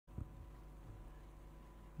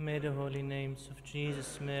May the holy names of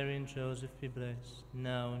Jesus, Mary, and Joseph be blessed,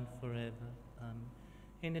 now and forever. Amen.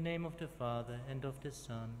 In the name of the Father, and of the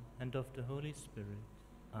Son, and of the Holy Spirit.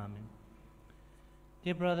 Amen.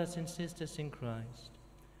 Dear brothers and sisters in Christ,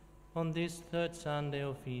 on this third Sunday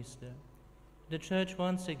of Easter, the Church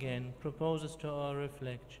once again proposes to our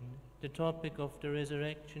reflection the topic of the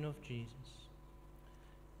resurrection of Jesus.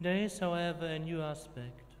 There is, however, a new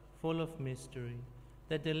aspect, full of mystery,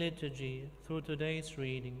 that the liturgy, through today's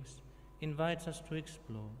readings, invites us to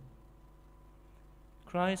explore.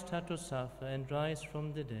 Christ had to suffer and rise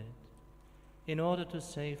from the dead in order to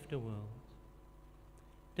save the world.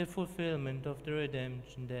 The fulfillment of the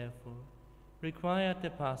redemption, therefore, required the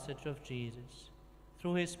passage of Jesus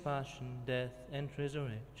through his passion, death, and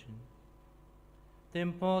resurrection. The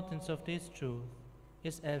importance of this truth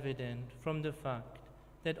is evident from the fact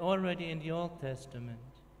that already in the Old Testament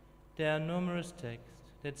there are numerous texts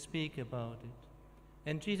that speak about it,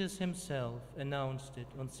 and Jesus himself announced it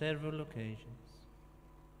on several occasions.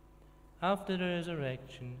 After the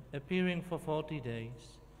resurrection, appearing for 40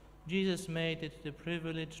 days, Jesus made it the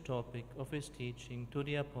privileged topic of his teaching to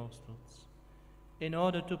the apostles, in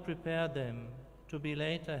order to prepare them to be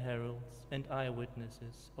later heralds and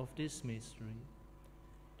eyewitnesses of this mystery.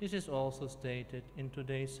 This is also stated in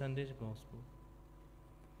today's Sunday Gospel.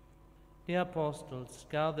 The apostles,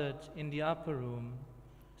 gathered in the upper room,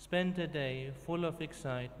 spent a day full of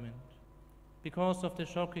excitement because of the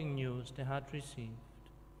shocking news they had received.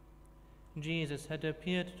 Jesus had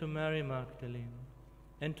appeared to Mary Magdalene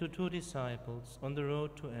and to 2 disciples on the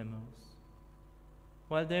road to Emmaus.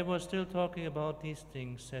 While they were still talking about these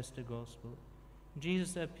things, says the Gospel,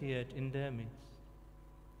 Jesus appeared in their midst.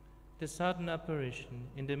 The sudden apparition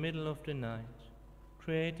in the middle of the night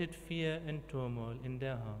created fear and turmoil in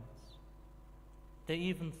their hearts. They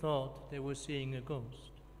even thought they were seeing a ghost.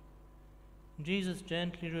 Jesus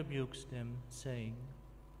gently rebukes them, saying,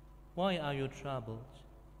 "Why are you troubled,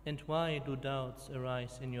 and why do doubts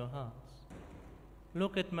arise in your hearts?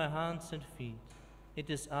 Look at my hands and feet,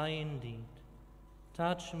 it is I indeed.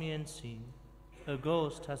 Touch me and see, a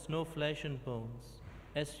ghost has no flesh and bones,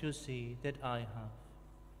 as you see that I have."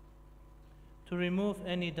 To remove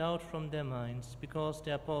any doubt from their minds, because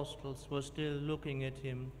the apostles were still looking at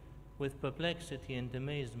him with perplexity and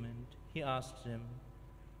amazement, he asked them,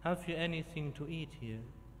 "Have you anything to eat here?"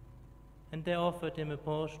 And they offered him a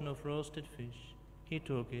portion of roasted fish. He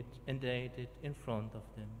took it and ate it in front of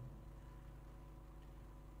them.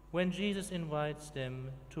 When Jesus invites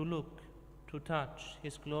them to look, to touch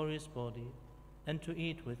his glorious body, and to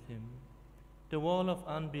eat with him, the wall of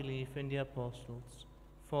unbelief in the apostles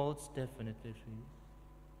falls definitively.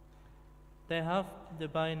 They have the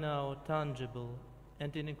by now tangible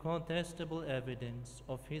and incontestable evidence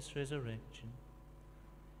of his resurrection.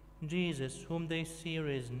 Jesus, whom they see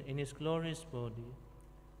risen in his glorious body,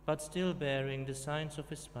 but still bearing the signs of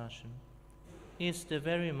his passion, is the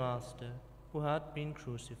very Master who had been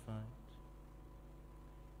crucified.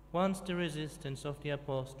 Once the resistance of the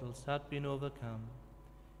apostles had been overcome,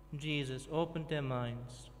 Jesus opened their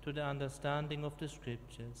minds to the understanding of the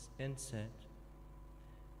Scriptures and said,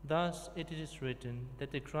 "Thus it is written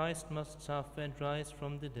that the Christ must suffer and rise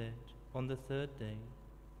from the dead on the third day."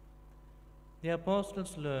 The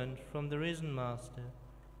apostles learned from the risen Master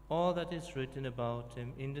all that is written about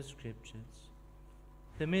him in the Scriptures,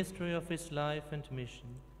 the mystery of his life and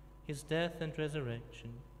mission, his death and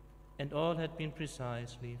resurrection, and all had been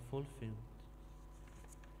precisely fulfilled.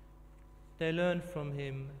 They learned from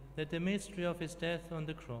him that the mystery of his death on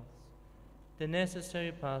the cross, the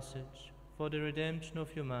necessary passage for the redemption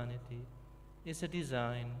of humanity, is a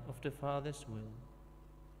design of the Father's will.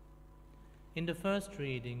 In the first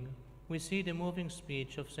reading, we see the moving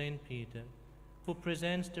speech of St. Peter, who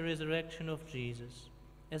presents the resurrection of Jesus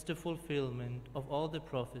as the fulfillment of all the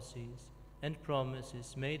prophecies and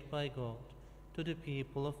promises made by God to the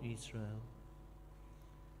people of Israel.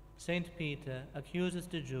 St. Peter accuses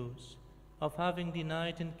the Jews of having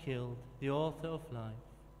denied and killed the author of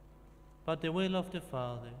life, but the will of the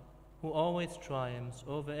Father, who always triumphs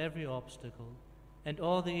over every obstacle and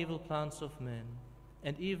all the evil plans of men,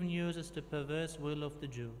 and even uses the perverse will of the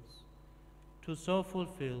Jews, to so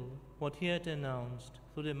fulfill what he had announced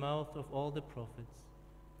through the mouth of all the prophets,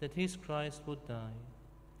 that his Christ would die,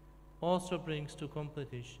 also brings to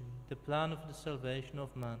completion the plan of the salvation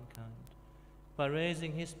of mankind by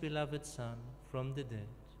raising his beloved Son from the dead.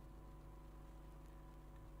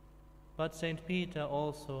 But St. Peter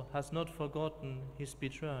also has not forgotten his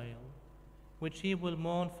betrayal, which he will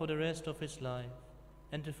mourn for the rest of his life,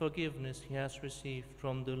 and the forgiveness he has received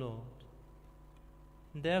from the Lord.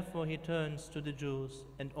 Therefore he turns to the Jews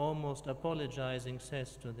and almost apologizing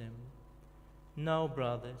says to them, "Now,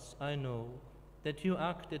 brothers, I know that you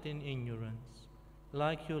acted in ignorance,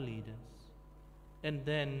 like your leaders," and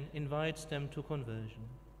then invites them to conversion.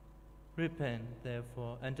 "Repent,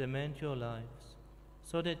 therefore, and amend your lives,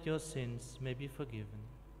 so that your sins may be forgiven."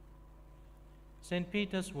 St.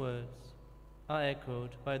 Peter's words are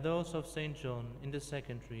echoed by those of St. John in the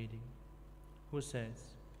second reading, who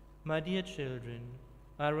says, "My dear children,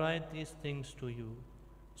 I write these things to you,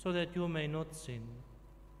 so that you may not sin.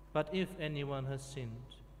 But if anyone has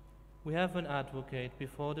sinned, we have an advocate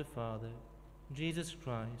before the Father, Jesus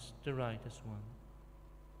Christ, the righteous one."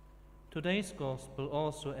 Today's Gospel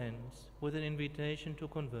also ends with an invitation to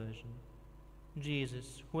conversion.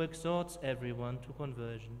 Jesus, who exhorts everyone to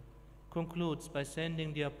conversion, concludes by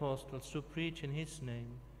sending the apostles to preach in his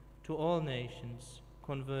name to all nations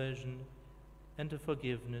conversion and the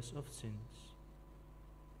forgiveness of sins.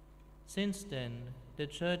 Since then, the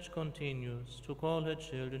Church continues to call her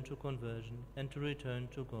children to conversion and to return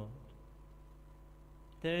to God.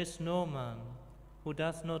 There is no man who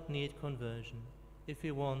does not need conversion if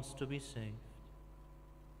he wants to be saved.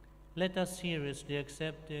 Let us seriously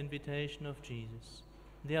accept the invitation of Jesus,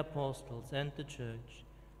 the apostles, and the Church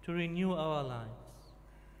to renew our lives.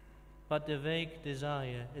 But the vague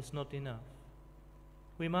desire is not enough.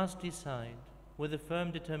 We must decide, with a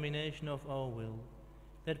firm determination of our will,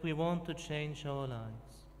 that we want to change our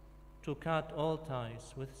lives, to cut all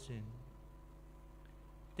ties with sin.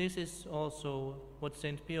 This is also what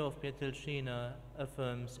St. Pio of Pietrelcina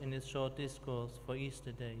affirms in his short discourse for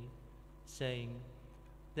Easter Day, saying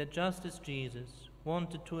that just as Jesus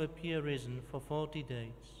wanted to appear risen for 40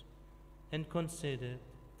 days and considered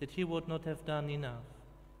that he would not have done enough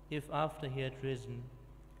if after he had risen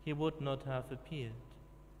he would not have appeared,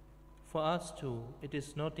 for us too it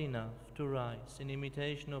is not enough to rise in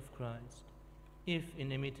imitation of Christ if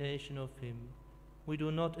in imitation of him we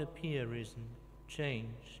do not appear risen,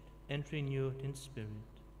 changed, and renewed in spirit.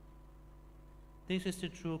 This is the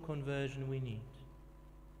true conversion we need.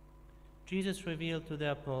 Jesus revealed to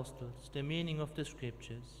the apostles the meaning of the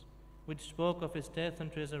Scriptures, which spoke of his death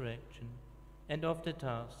and resurrection, and of the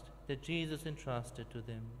task that Jesus entrusted to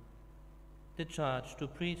them, the charge to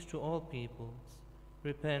preach to all peoples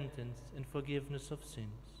repentance and forgiveness of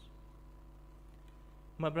sins.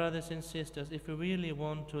 My brothers and sisters, if we really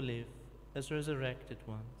want to live as resurrected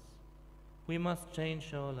ones, we must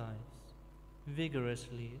change our lives,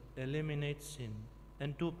 vigorously eliminate sin,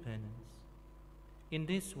 and do penance. In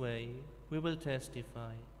this way, we will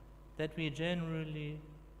testify that we genuinely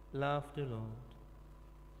love the Lord.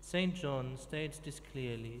 St. John states this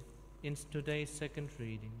clearly in today's second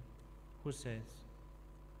reading, who says,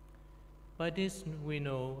 "By this we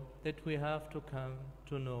know that we have to come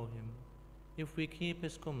to know him, if we keep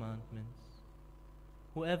his commandments.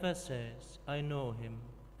 Whoever says, 'I know him,'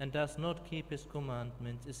 and does not keep his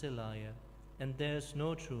commandments is a liar, and there is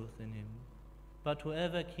no truth in him. But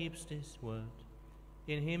whoever keeps his word,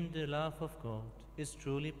 in him the love of God is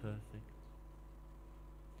truly perfect."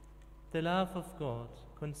 The love of God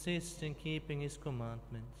consists in keeping his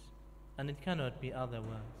commandments, and it cannot be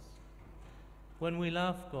otherwise. When we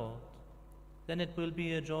love God, then it will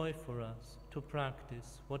be a joy for us to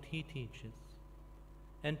practice what he teaches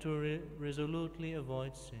and to resolutely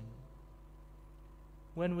avoid sin.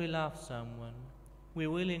 When we love someone, we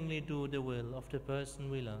willingly do the will of the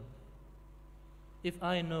person we love. If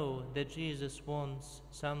I know that Jesus wants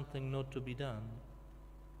something not to be done,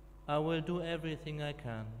 I will do everything I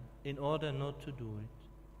can in order not to do it,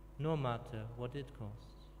 no matter what it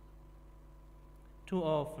costs. Too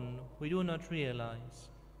often we do not realize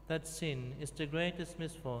that sin is the greatest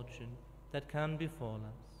misfortune that can befall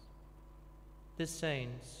us. The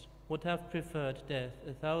saints would have preferred death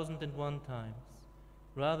 1,001 times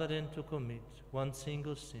rather than to commit one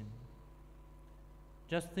single sin.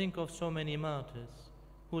 Just think of so many martyrs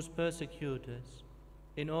whose persecutors,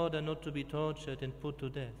 in order not to be tortured and put to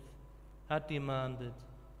death, had demanded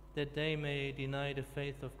that they may deny the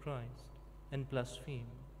faith of Christ and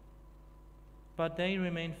blaspheme. But they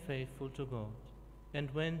remained faithful to God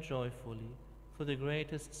and went joyfully through the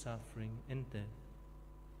greatest suffering and death.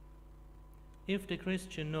 If the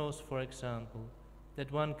Christian knows, for example,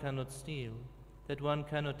 that one cannot steal, that one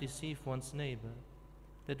cannot deceive one's neighbor,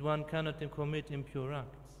 that one cannot commit impure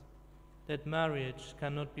acts, that marriage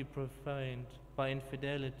cannot be profaned by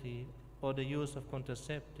infidelity or the use of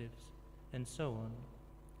contraceptives, and so on,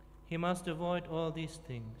 he must avoid all these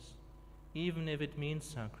things, even if it means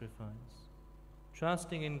sacrifice,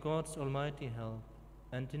 trusting in God's almighty help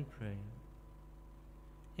and in prayer.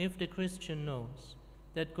 If the Christian knows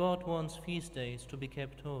that God wants feast days to be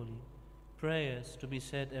kept holy, prayers to be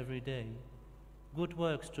said every day, good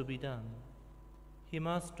works to be done. He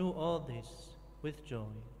must do all this with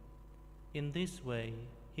joy. In this way,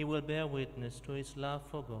 he will bear witness to his love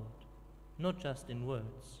for God, not just in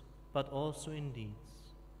words, but also in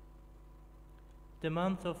deeds. The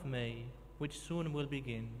month of May, which soon will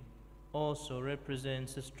begin, also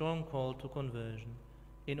represents a strong call to conversion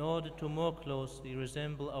in order to more closely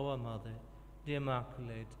resemble our Mother, the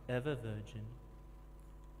Immaculate Ever Virgin.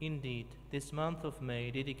 Indeed, this month of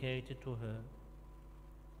May dedicated to her,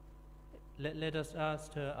 let us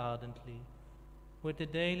ask her ardently, with the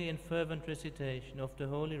daily and fervent recitation of the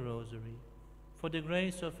Holy Rosary, for the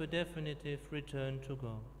grace of a definitive return to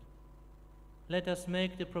God. Let us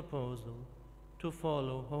make the proposal to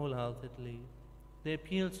follow wholeheartedly the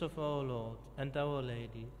appeals of our Lord and Our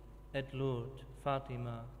Lady at Lourdes,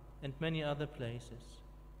 Fatima, and many other places,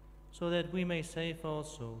 so that we may save our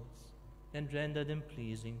souls and render them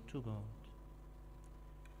pleasing to God.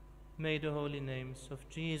 May the holy names of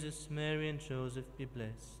Jesus, Mary, and Joseph be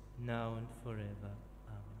blessed, now and forever.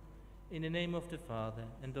 Amen. In the name of the Father,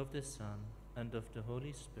 and of the Son, and of the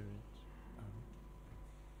Holy Spirit.